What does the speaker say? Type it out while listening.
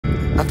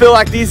I feel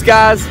like these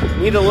guys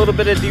need a little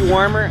bit of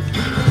dewormer.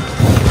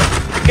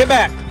 Get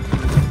back.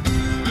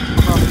 I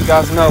don't know if you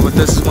guys know, but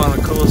this is one of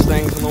the coolest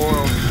things in the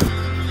world.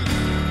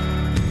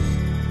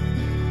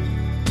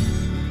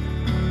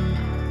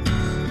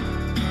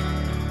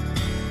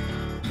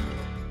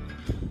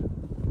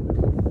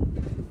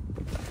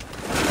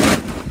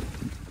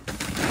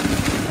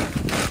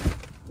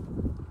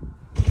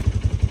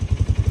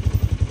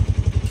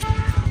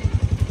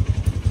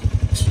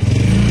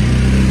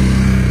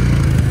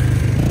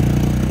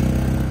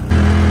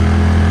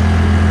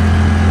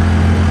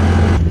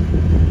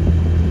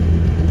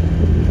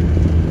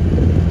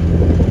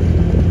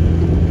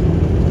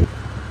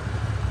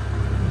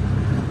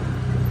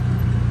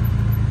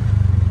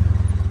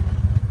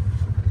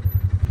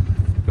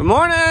 Good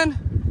morning,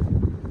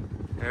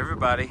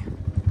 everybody.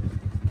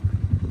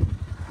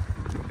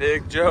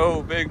 Big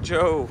Joe, Big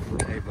Joe.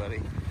 Hey,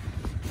 buddy.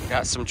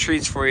 Got some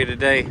treats for you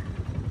today.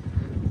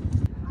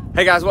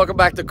 Hey guys, welcome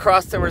back to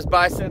Cross Timbers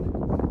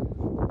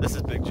Bison. This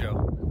is Big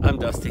Joe. I'm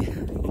Dusty.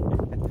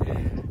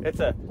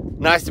 It's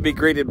nice to be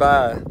greeted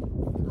by a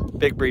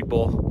big breed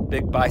bull,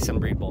 big bison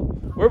breed bull.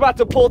 We're about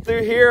to pull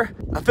through here.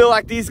 I feel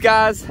like these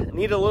guys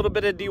need a little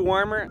bit of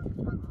dewormer.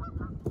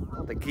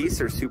 Well, the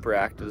geese are super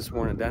active this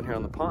morning down here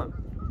on the pond.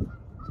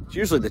 It's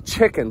usually the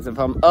chickens if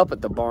I'm up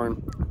at the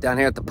barn. Down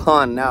here at the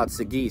pond, now it's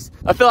the geese.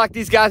 I feel like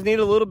these guys need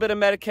a little bit of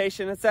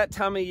medication. It's that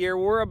time of year.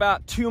 We're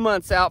about 2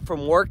 months out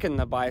from working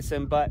the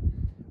bison, but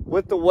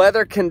with the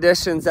weather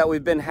conditions that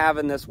we've been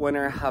having this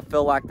winter, I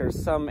feel like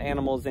there's some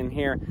animals in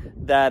here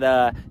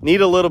that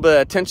need a little bit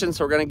of attention,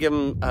 so we're gonna give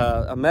them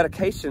a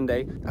medication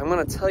day. I'm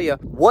gonna tell you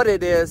what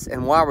it is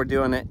and why we're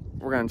doing it.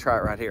 We're gonna try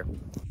it right here.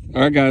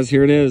 All right, guys,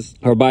 here it is.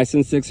 Our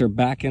bison sticks are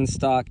back in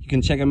stock. You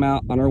can check them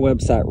out on our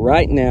website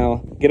right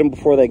now. Get them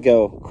before they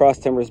go,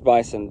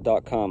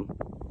 crosstimbersbison.com.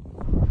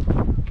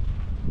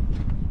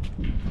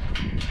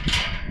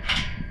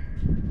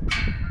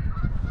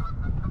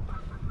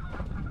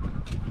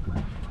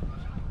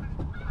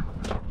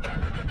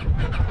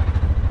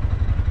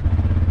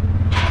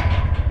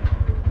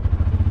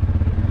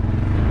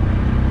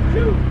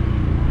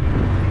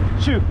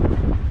 Shoot,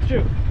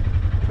 shoot,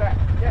 back,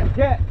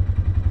 get.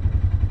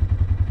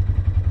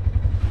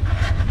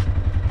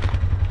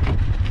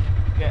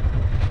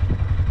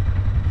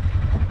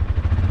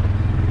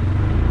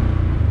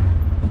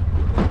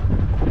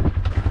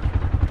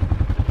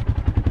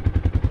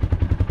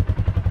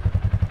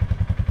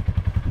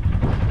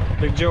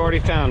 Big Joe already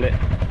found it.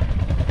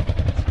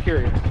 It's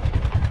curious.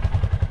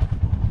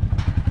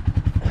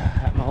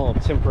 Got my little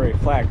temporary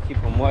flag to keep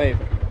them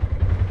waving.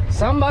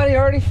 Somebody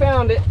already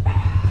found it.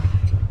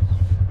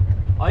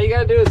 All you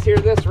gotta do is hear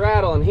this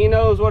rattle and he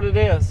knows what it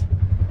is.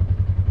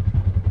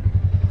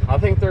 I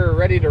think they're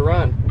ready to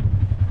run.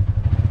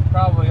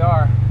 Probably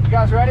are. You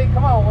guys ready?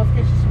 Come on, let's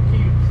get you some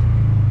cubes.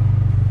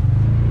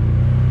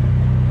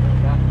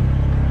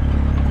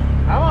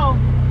 Come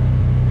on.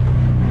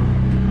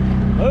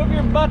 Move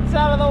your butts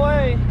out of the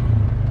way.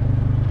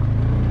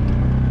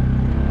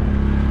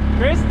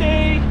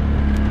 Christy!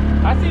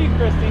 I see you,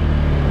 Christy.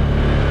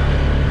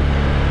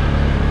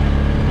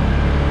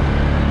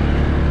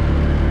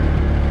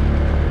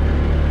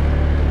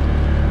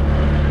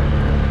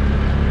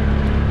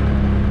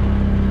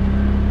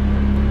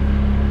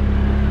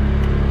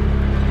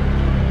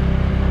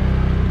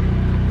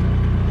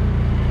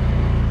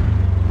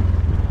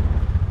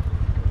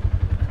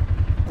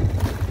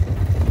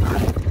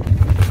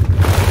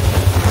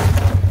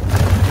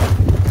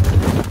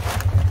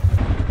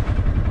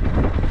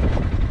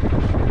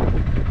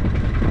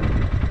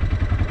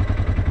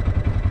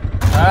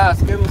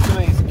 Let's give them some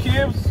of these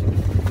cubes,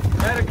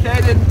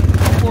 medicated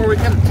before we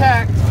get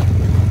attacked.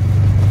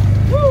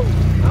 Woo!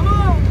 Come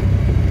on!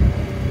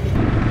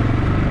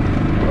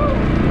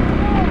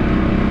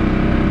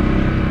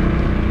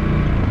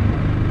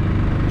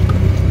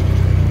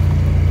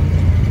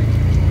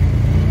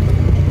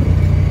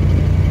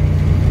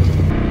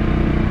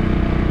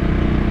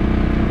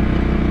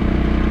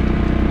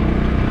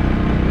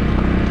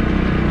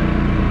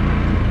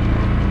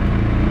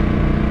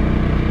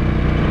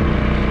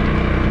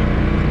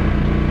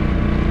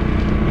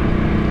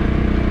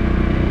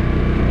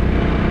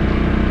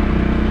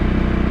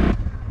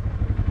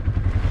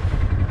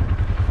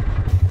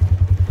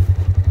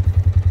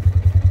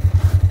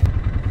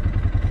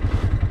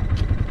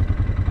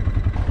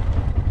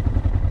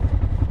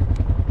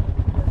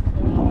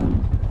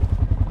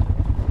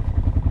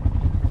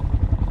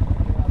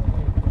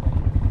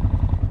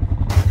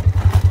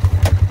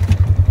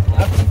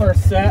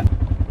 First set.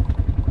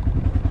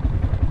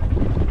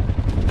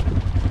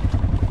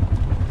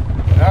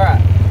 All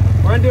right,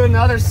 we're gonna do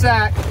another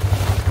sack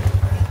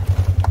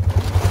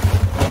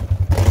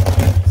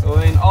so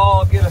we can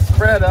all get a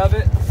spread of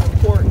it. It's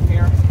important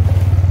here.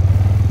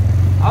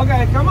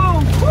 Okay, come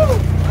on. Woo!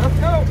 Let's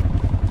go.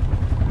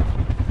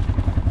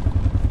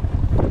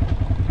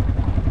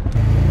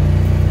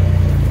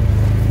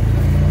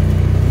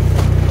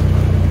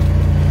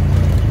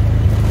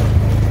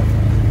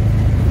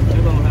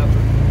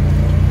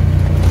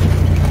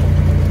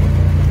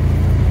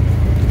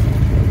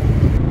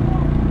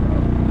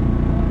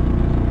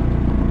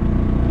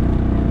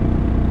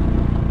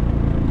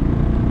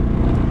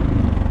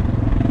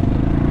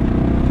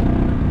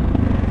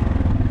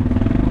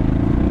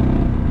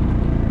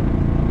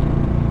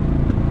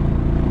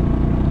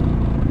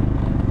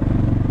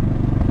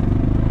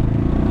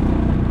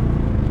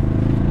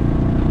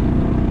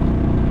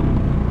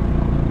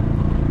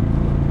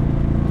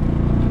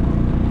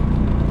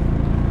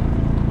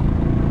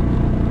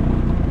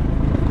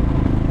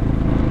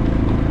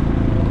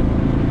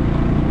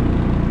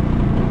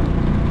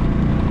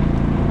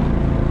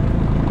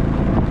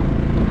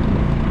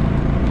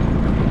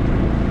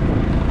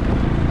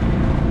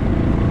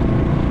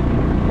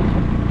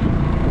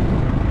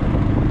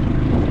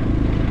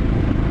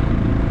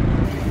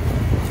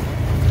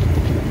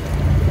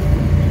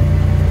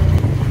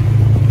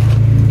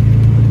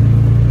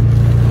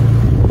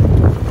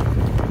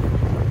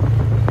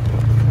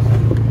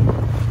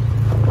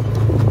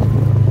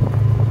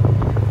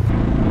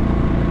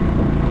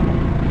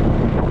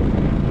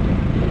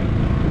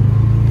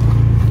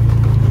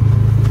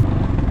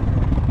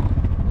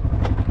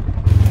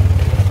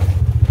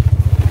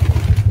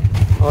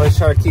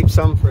 try to keep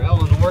some for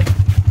Eleanor,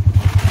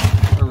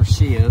 wherever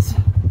she is.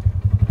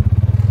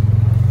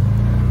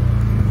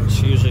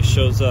 She usually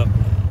shows up.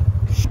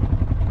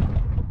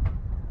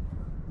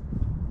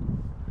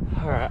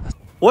 All right.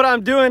 What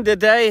I'm doing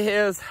today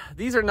is,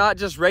 these are not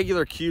just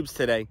regular cubes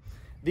today.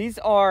 These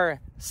are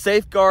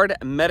Safeguard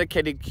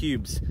medicated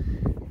cubes.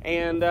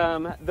 And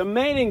the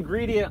main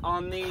ingredient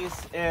on these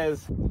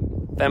is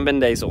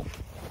fenbendazole.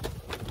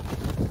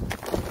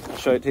 I'll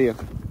show it to you.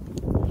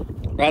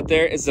 Right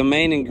there is the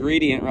main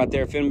ingredient right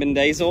there,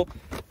 fenbendazole.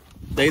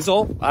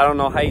 I don't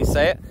know how you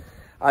say it.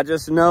 I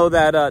just know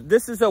that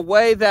this is a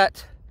way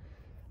that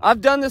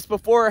I've done this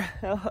before,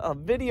 a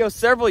video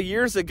several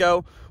years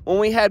ago when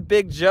we had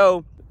Big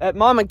Joe at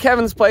Mom and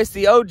Kevin's place,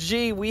 the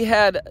OG. We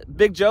had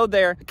Big Joe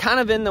there kind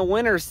of in the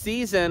winter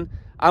season.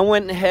 I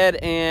went ahead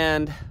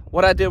and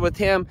what I did with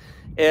him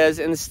is,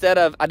 instead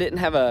of, I didn't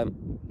have a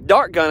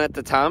dart gun at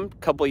the time, a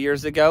couple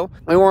years ago.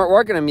 We weren't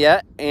working him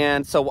yet.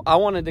 And so I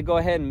wanted to go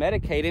ahead and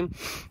medicate him,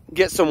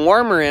 get some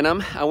warmer in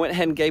him. I went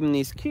ahead and gave him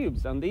these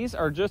cubes. And these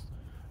are just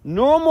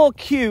normal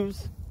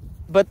cubes,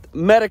 but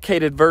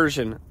medicated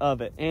version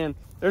of it. And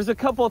there's a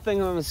couple of things.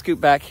 I'm gonna scoot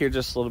back here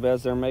just a little bit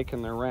as they're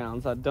making their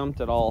rounds. I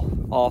dumped it all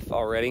off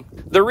already.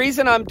 The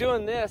reason I'm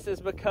doing this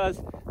is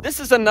because this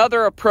is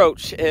another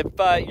approach. If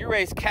you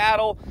raise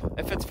cattle,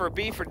 if it's for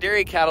beef or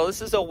dairy cattle,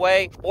 this is a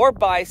way, or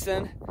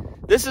bison,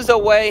 this is a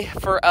way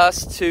for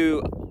us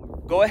to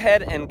go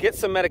ahead and get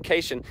some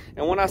medication.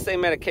 And when I say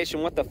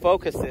medication, what the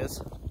focus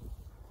is,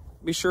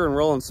 be sure and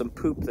roll in some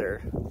poop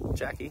there,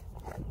 Jackie.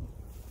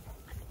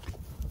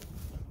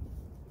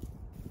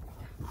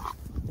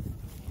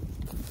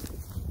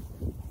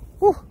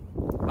 Whew.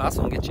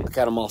 Bison will get you.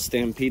 Got them all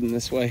stampeding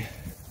this way.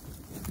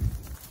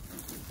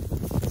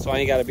 That's why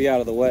you got to be out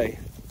of the way.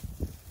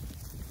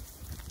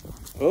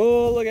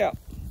 Oh, look out.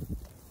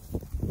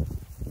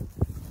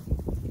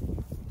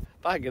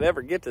 If I could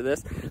ever get to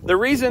this. The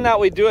reason that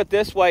we do it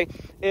this way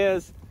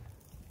is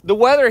the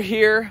weather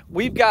here,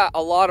 we've got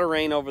a lot of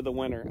rain over the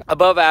winter,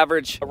 above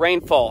average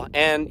rainfall,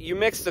 and you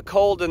mix the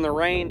cold and the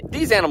rain.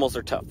 These animals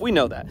are tough, we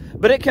know that,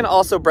 but it can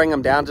also bring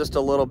them down just a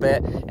little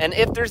bit. And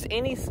if there's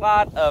any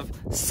slight of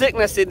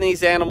sickness in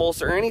these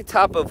animals or any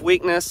type of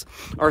weakness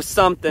or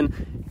something,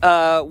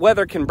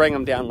 weather can bring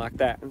them down like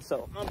that. And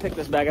so I'll pick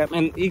this bag up,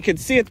 and you can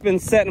see it's been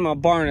set in my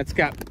barn. It's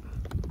got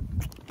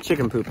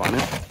chicken poop on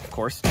it, of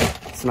course.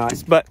 It's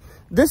nice, but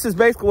this is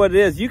basically what it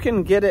is. You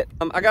can get it.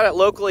 I got it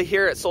locally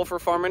here at Sulphur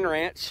Farm and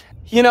Ranch.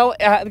 You know,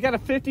 I got a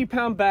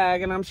 50-pound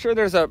bag, and I'm sure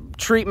there's a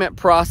treatment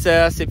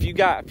process if you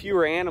got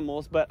fewer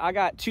animals, but I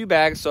got 2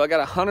 bags, so I got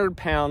 100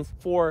 pounds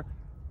for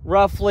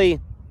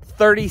roughly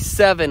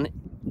 37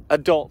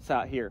 adults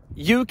out here.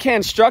 You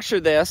can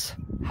structure this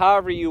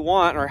however you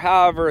want, or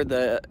however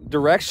the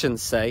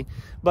directions say,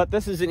 but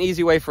this is an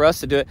easy way for us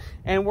to do it.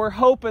 And we're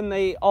hoping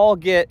they all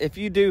get, if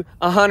you do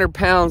 100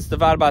 pounds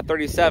divided by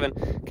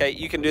 37, okay,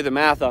 you can do the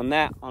math on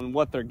that, on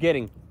what they're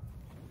getting.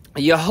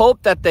 You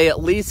hope that they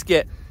at least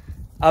get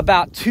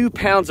about 2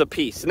 pounds a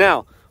piece.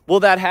 Now,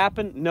 will that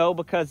happen? No,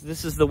 because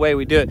this is the way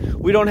we do it.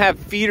 We don't have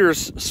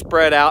feeders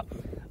spread out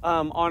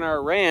on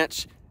our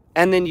ranch,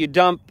 and then you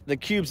dump the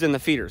cubes in the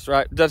feeders,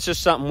 right? That's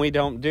just something we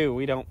don't do.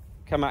 We don't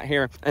come out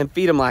here and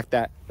feed them like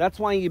that. That's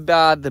why you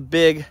buy the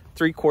big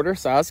 3/4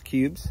 size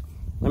cubes.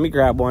 Let me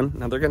grab one.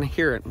 Now they're gonna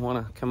hear it and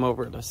wanna come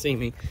over to see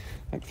me.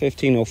 Like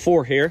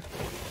 1504 here.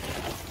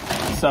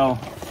 So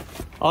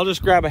I'll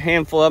just grab a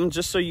handful of them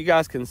just so you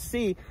guys can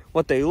see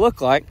what they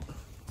look like.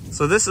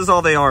 So this is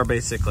all they are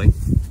basically.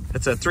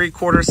 It's a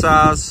 3/4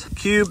 size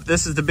cube.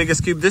 This is the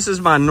biggest cube. This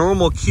is my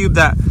normal cube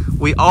that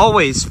we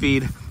always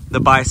feed the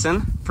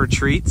bison for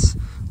treats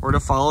or to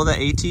follow the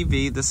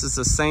ATV. This is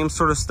the same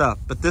sort of stuff,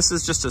 but this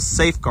is just a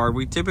Safeguard.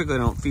 We typically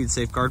don't feed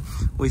Safeguard.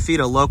 We feed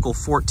a local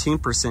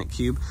 14%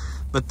 cube.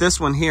 But this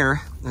one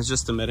here is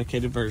just a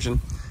medicated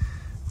version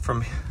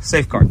from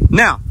Safeguard.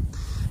 Now,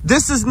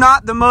 this is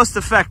not the most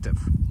effective.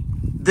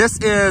 This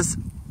is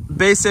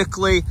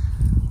basically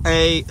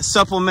a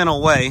supplemental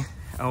way.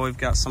 Oh, we've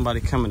got somebody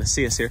coming to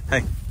see us here.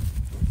 Hey,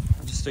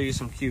 I'll just throw you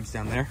some cubes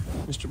down there,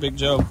 Mr. Big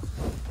Joe.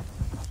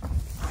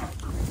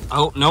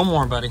 Oh, no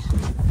more, buddy.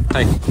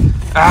 Hey,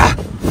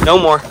 no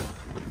more.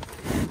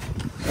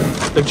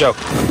 Big Joe.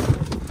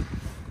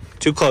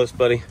 Too close,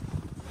 buddy.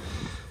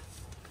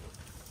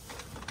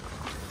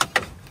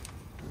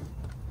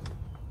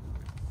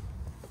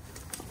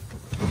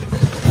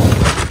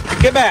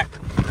 Get back.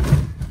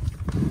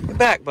 Get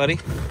back, buddy.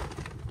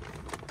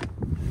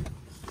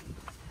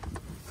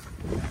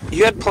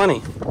 You had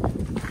plenty.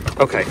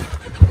 Okay.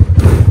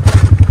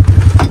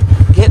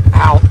 Get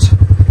out.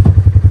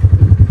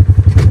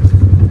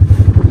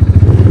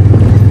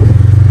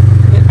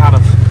 Get out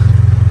of.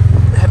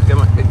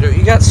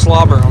 You got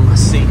slobber on my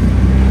seat.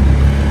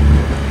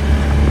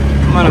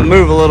 I'm gonna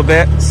move a little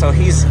bit so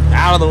he's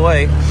out of the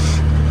way.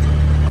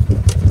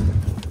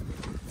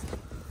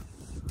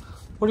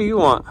 What do you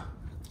want?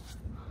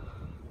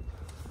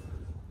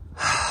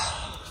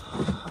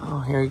 Oh,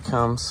 here he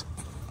comes.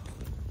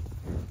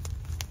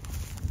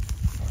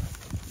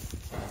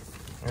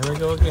 Here we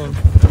go again.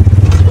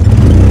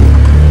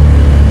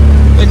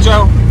 Big Big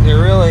Joe,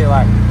 you're really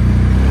like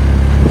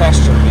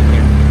pestering me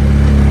here.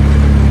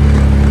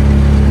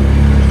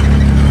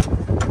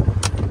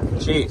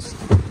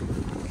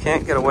 Jeez.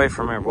 Can't get away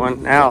from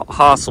everyone. Now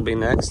Haas will be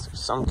next.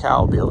 Some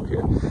cow will be over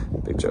here.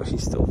 Big Joe,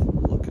 he's still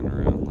looking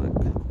around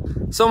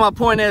like. So my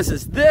point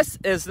is this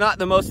is not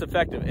the most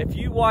effective. If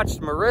you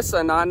watched Marissa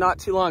and I not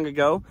too long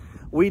ago,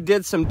 we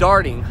did some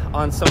darting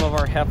on some of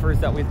our heifers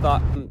that we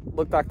thought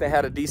looked like they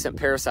had a decent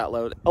parasite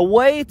load. A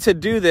way to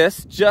do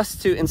this,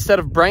 just to, instead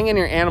of bringing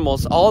your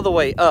animals all the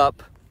way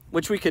up,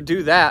 which we could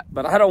do that,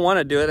 but I don't want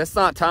to do it. It's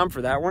not time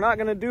for that. We're not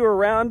going to do a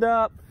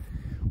roundup.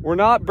 We're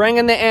not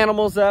bringing the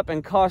animals up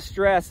and cause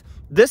stress.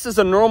 This is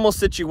a normal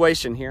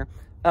situation here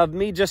of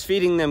me just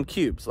feeding them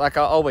cubes like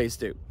I always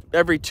do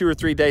every 2 or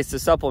 3 days to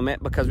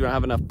supplement, because we don't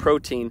have enough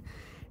protein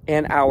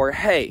in our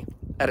hay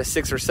at a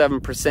 6 or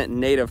 7%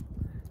 native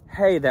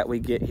hay that we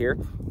get here.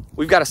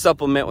 We've got to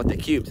supplement with the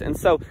cubes. And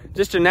so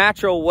just a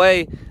natural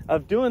way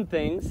of doing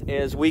things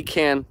is we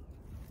can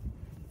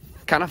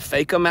kind of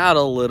fake them out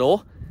a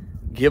little,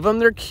 give them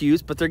their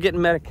cubes, but they're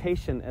getting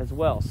medication as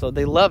well. So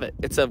they love it.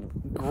 It's a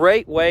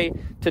great way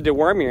to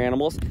deworm your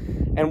animals.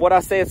 And what I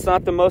say, it's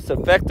not the most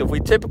effective.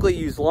 We typically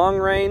use long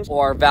range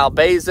or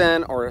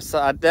valbazen or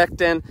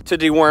sidectin to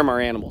deworm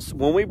our animals.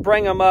 When we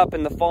bring them up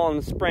in the fall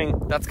and the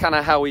spring, that's kind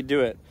of how we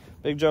do it.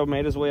 Big Joe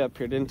made his way up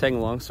here. Didn't take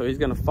him long, so he's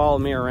going to follow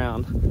me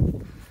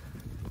around.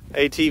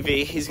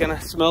 ATV. He's going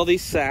to smell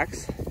these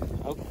sacks.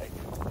 Okay.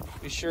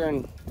 Be sure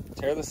and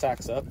tear the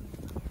sacks up.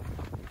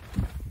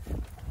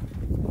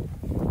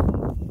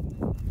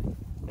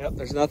 Yep,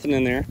 there's nothing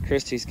in there.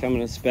 Christy's coming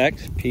to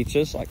inspect.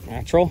 Peaches, like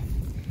natural.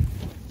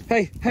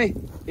 Hey, hey,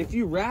 if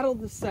you rattle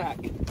the sack,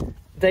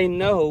 they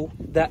know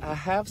that I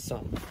have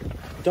some.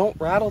 Don't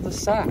rattle the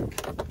sack.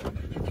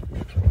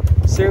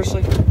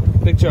 Seriously,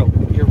 Big Joe,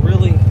 you're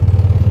really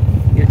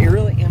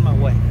in my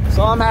way.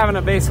 So I'm having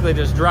to basically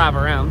just drive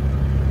around.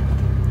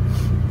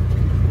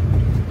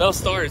 Belle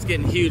Star is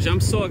getting huge. I'm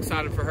so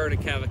excited for her to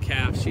have a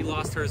calf. She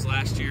lost hers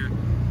last year.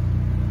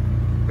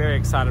 Very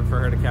excited for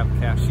her to have a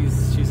calf.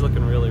 She's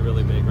looking really,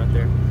 really big right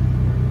there.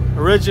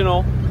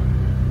 Original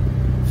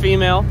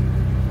female.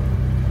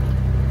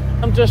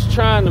 I'm just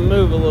trying to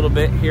move a little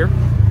bit here,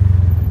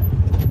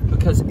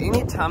 because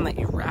anytime that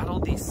you rattle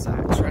these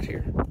sacks right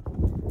here,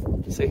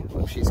 see,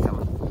 look, she's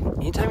coming.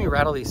 Anytime you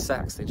rattle these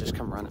sacks, they just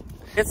come running.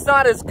 It's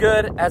not as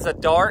good as a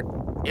dart.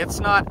 It's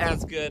not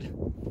as good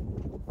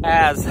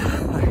as,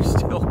 they're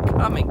still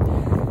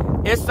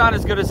coming. It's not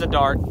as good as a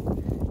dart.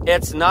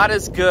 It's not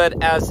as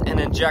good as an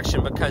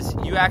injection, because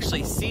you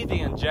actually see the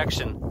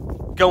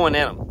injection going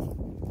in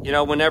them. You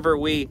know, whenever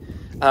we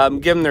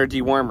give them their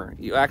dewormer,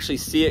 you actually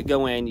see it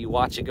go in, you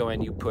watch it go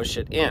in, you push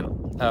it in.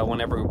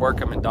 Whenever we work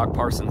them, and Doc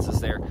Parsons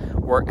is there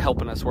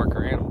helping us work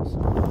our animals.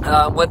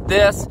 With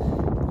this,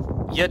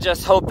 you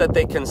just hope that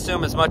they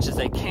consume as much as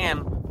they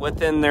can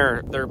within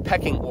their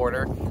pecking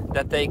order,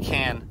 that they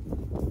can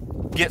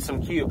get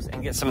some cubes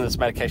and get some of this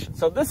medication.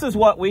 So this is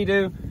what we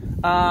do.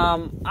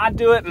 I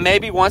do it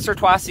maybe once or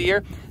twice a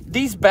year.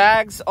 These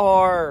bags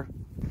are,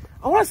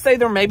 I want to say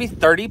they're maybe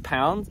 30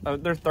 pounds.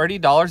 They're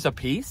 $30 a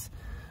piece.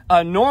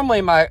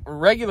 Normally my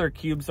regular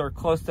cubes are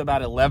close to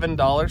about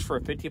 $11 for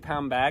a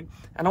 50-pound bag.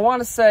 And I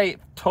want to say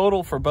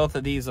total for both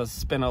of these, I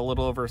spent a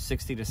little over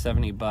 60 to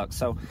 70 bucks.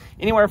 So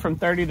anywhere from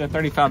 $30 to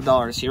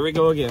 $35. Here we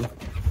go again.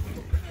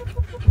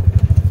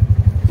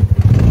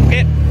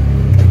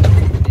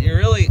 You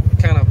really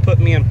kind of put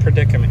me in a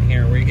predicament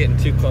here where you're getting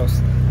too close.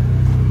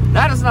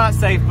 That is not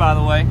safe, by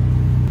the way.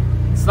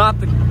 It's not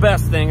the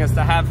best thing is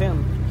to have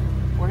him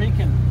where he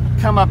can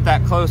come up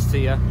that close to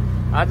you.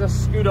 I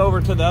just scoot over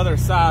to the other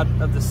side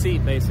of the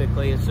seat,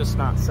 basically. It's just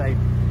not safe.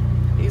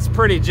 He's a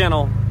pretty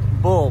gentle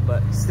bull,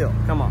 but still,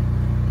 come on.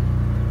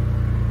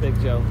 Big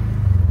Joe.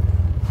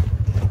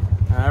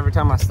 Every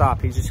time I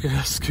stop, he's just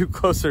gonna scoot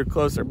closer and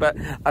closer, but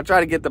I'll try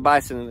to get the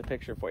bison in the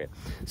picture for you.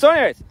 So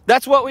anyways,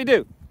 that's what we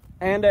do.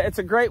 And it's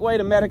a great way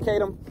to medicate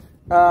them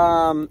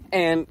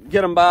and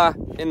get them by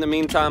in the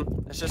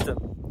meantime. It's just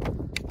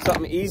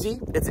something easy.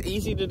 It's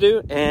easy to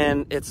do,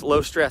 and it's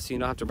low stress. So you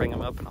don't have to bring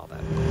them up and all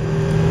that.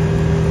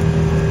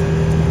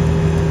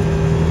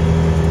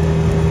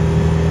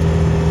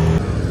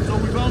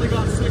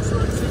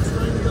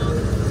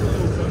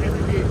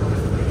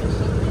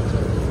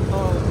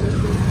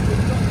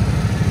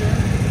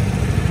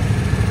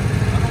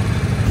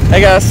 Hey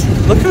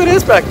guys, look who it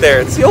is back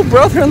there. It's the old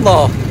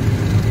brother-in-law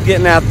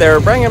getting out there,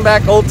 bringing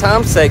back old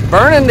time's sake,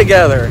 burning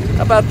together.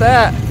 How about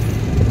that?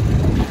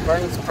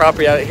 Burning some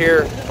property out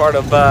here, part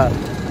of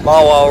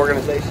Mawa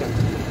organization.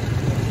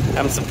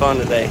 Having some fun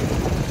today.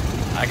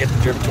 I get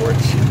the drip torch.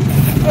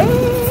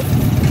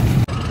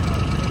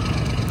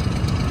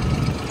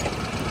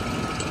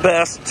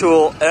 Best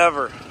tool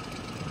ever.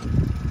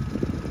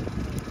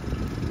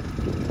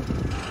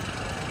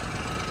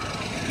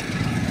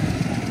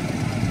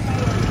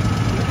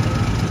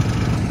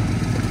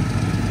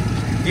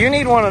 You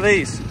need one of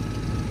these. I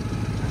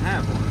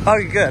have one. Oh,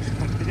 you're good.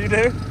 You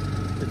do?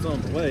 It's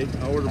on the way.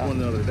 I ordered one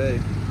the other day.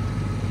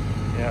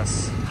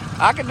 Yes.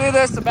 I can do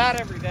this about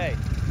every day.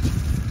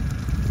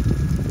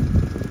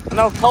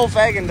 No, Cole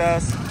Fagan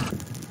does.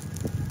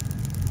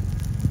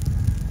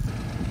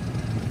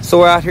 So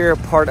we're out here,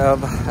 part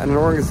of an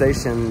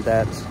organization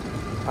that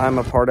I'm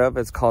a part of.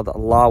 It's called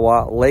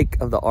LAWA, Lake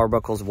of the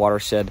Arbuckles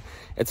Watershed.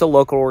 It's a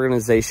local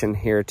organization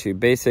here to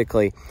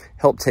basically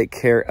help take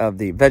care of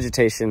the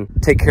vegetation,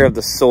 take care of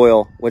the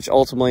soil, which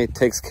ultimately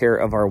takes care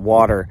of our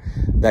water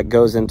that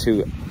goes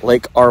into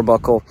Lake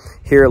Arbuckle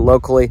here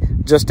locally,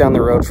 just down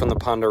the road from the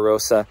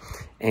Ponderosa.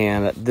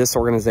 And this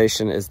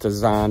organization is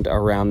designed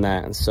around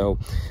that. And so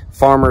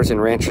farmers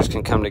and ranchers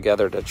can come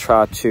together to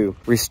try to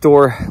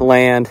restore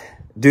land,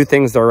 do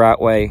things the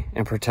right way,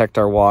 and protect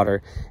our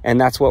water.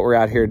 And that's what we're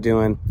out here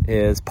doing,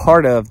 is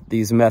part of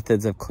these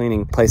methods of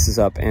cleaning places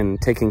up and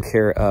taking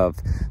care of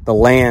the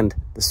land,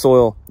 the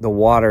soil, the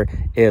water,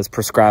 is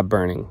prescribed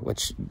burning,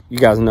 which you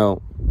guys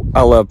know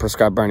I love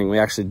prescribed burning. We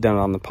actually done it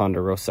on the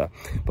Ponderosa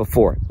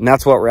before, and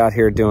that's what we're out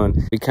here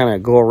doing. We kind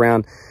of go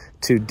around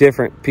to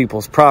different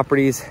people's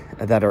properties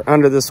that are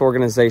under this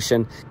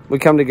organization. We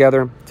come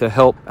together to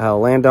help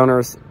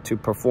landowners to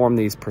perform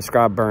these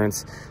prescribed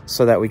burns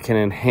so that we can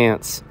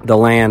enhance the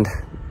land,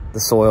 the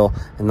soil,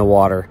 and the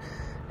water.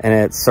 And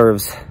it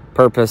serves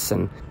purpose,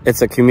 and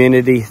it's a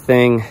community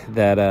thing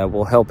that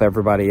will help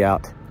everybody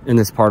out in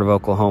this part of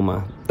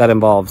Oklahoma that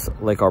involves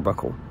Lake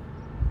Arbuckle.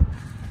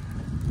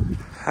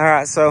 All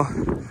right, so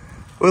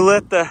we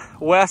lit the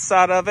west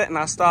side of it, and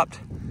I stopped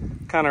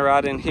kind of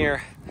right in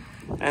here.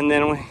 And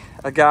then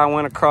a guy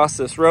went across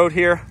this road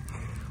here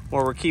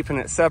where we're keeping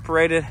it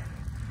separated,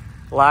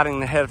 lighting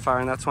the head fire,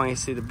 and that's why you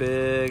see the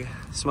big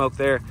smoke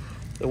there.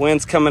 The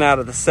wind's coming out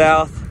of the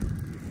south,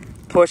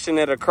 pushing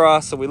it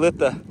across. So we lit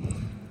the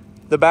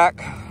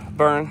back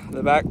burn,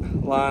 the back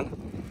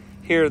line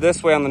here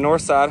this way on the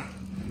north side,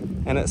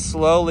 and it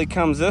slowly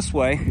comes this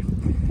way.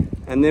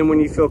 And then when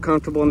you feel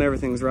comfortable and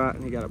everything's right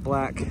and you got it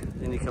black,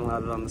 then you can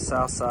light it on the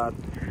south side.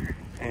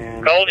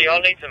 And Cole, do y'all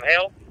need some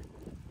help?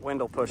 Wind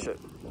will push it.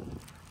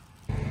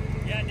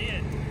 Yeah, I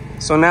did.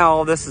 So now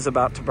all this is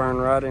about to burn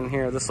right in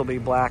here. This will be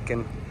black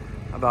in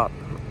about,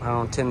 I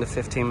don't know, 10 to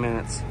 15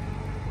 minutes.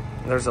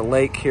 There's a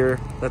lake here.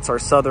 That's our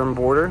southern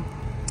border.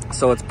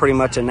 So it's pretty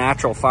much a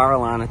natural fire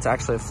line. It's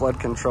actually a flood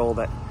control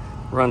that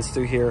runs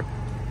through here.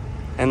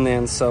 And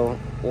then so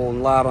we'll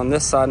light on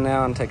this side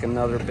now and take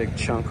another big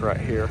chunk right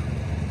here.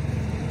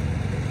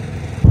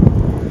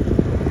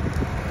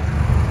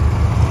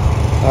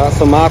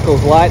 So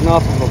Michael's lighting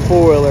off of a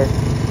four-wheeler.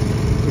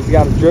 He's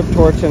got a drip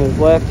torch in his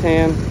left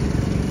hand.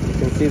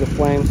 You can see the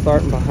flame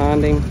starting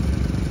behind him.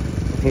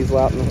 He's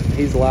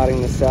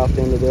lighting the south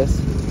end of this.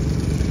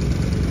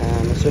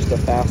 It's just a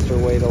faster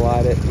way to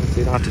light it, so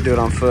you don't have to do it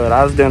on foot.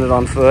 I was doing it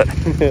on foot.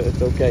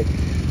 It's okay.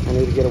 I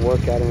need to get a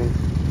workout in.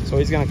 So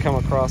he's going to come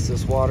across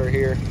this water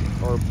here,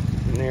 or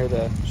near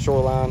the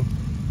shoreline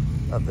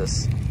of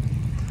this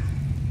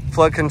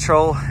flood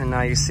control, and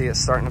now you see it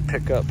starting to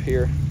pick up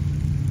here.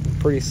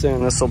 Pretty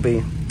soon this will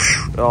be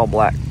all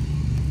black.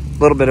 A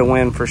little bit of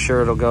wind for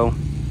sure, it'll go.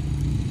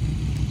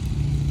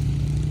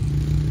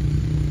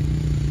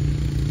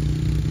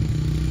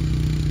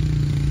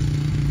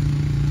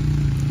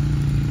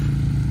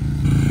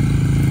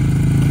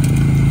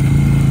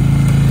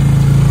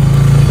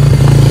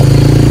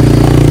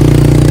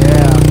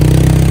 Yeah.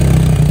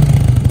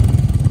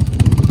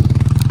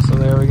 So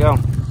there we go.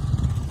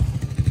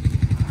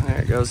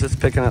 There it goes. It's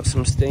picking up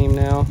some steam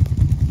now.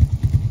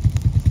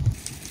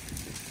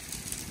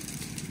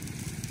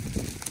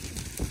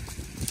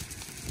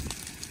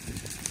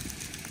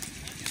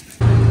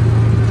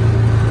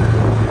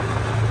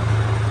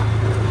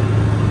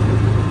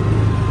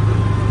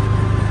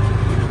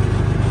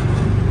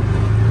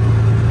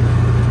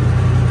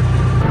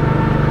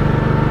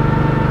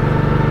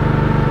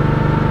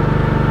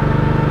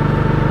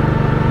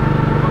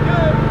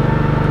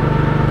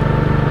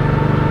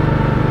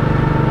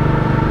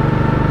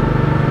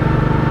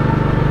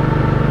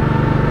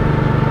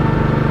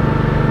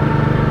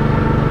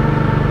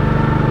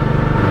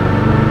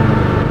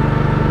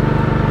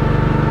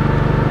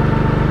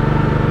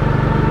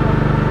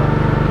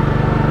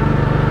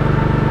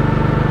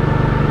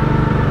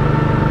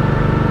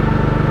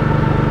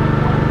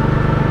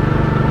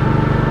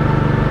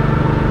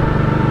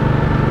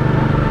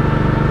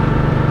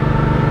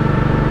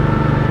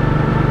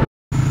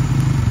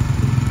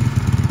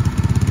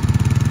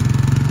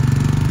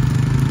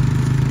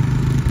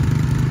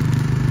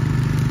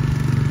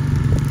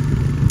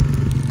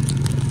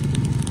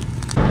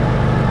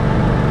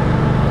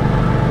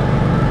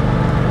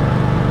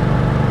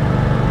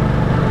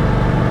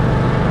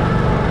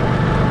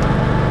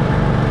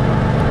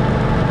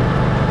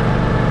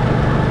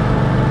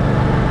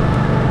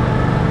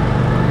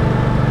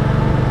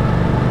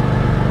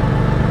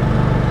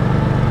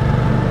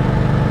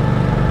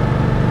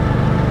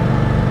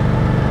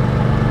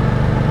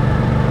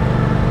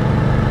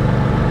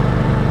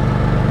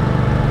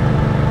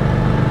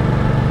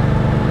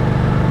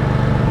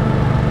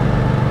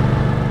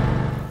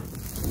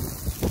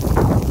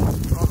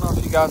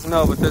 You guys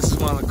know, but this is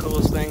one of the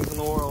coolest things in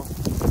the world.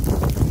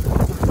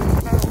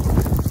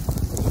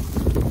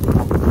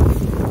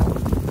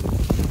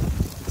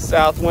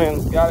 South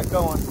wind got it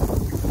going.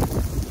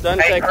 Doesn't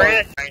Hey, take long.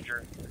 Chris.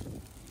 Ranger.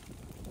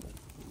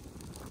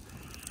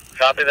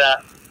 Copy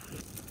that.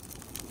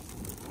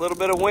 A little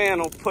bit of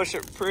wind will push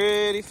it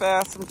pretty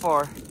fast and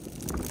far.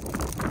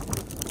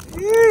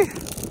 Yee.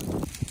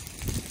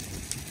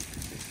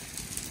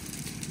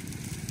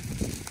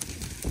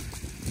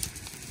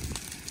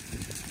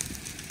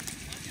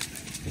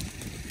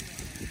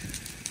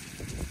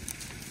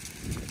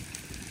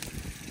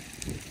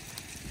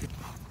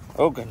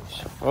 Oh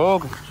goodness, oh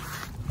goodness.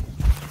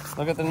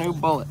 Look at the new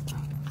bullet.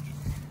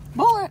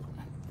 Bullet!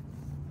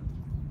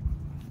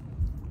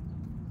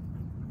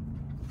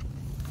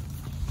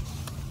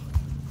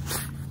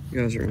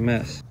 You guys are a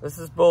mess. This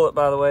is Bullet,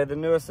 by the way, the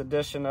newest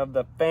addition of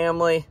the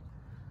family.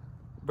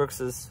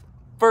 Brooks's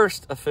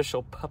first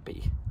official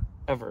puppy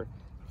ever.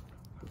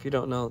 If you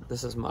don't know,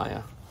 this is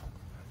Maya,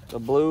 the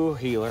blue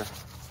heeler.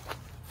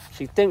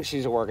 She thinks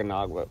she's a working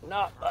dog, but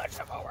not much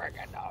of a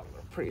working dog.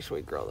 Pretty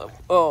sweet girl, though.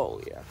 Oh,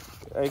 yeah.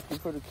 Thank you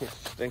for the kiss.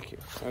 Thank you.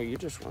 Oh, you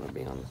just want to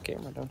be on the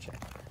camera, don't you?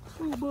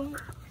 Oh,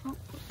 Bullet. Oh.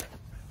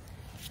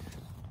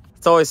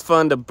 It's always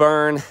fun to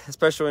burn,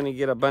 especially when you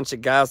get a bunch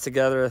of guys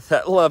together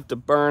that love to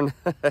burn.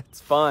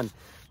 It's fun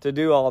to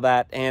do all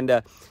that,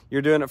 and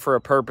you're doing it for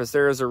a purpose.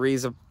 There is a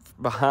reason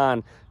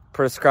behind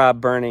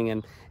prescribed burning,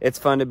 and it's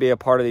fun to be a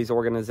part of these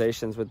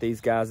organizations with these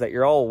guys that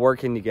you're all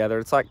working together.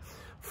 It's like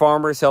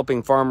farmers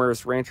helping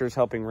farmers, ranchers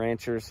helping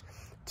ranchers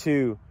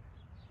to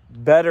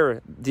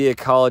better the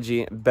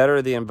ecology,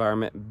 better the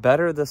environment,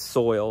 better the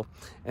soil,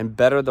 and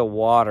better the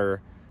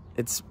water.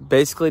 It's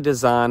basically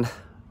designed,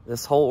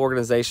 this whole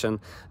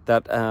organization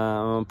that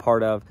I'm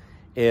part of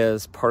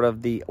is part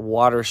of the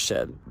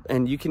watershed.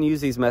 And you can use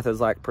these methods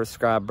like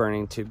prescribed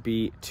burning to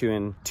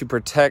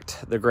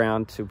protect the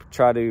ground, to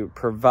try to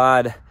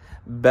provide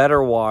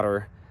better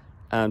water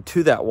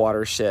to that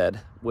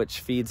watershed, which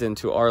feeds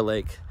into our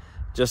lake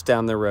just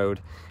down the road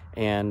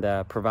and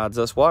provides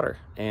us water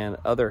and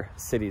other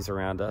cities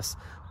around us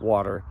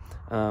water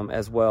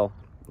as well.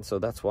 So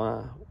that's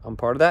why I'm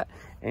part of that.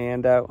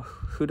 And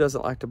who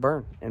doesn't like to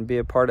burn and be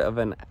a part of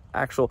an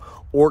actual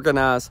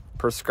organized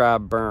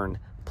prescribed burn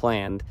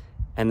planned?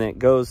 And then it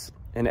goes,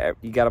 and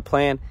you got a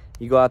plan,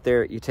 you go out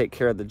there, you take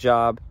care of the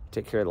job,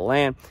 take care of the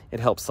land. It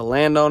helps the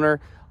landowner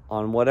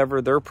on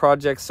whatever their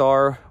projects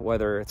are,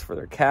 whether it's for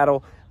their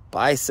cattle,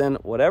 bison,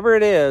 whatever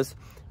it is,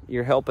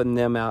 you're helping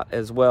them out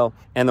as well,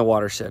 and the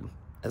watershed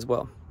as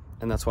well.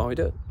 And that's why we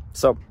do it.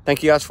 So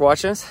thank you guys for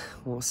watching us.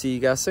 We'll see you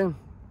guys soon.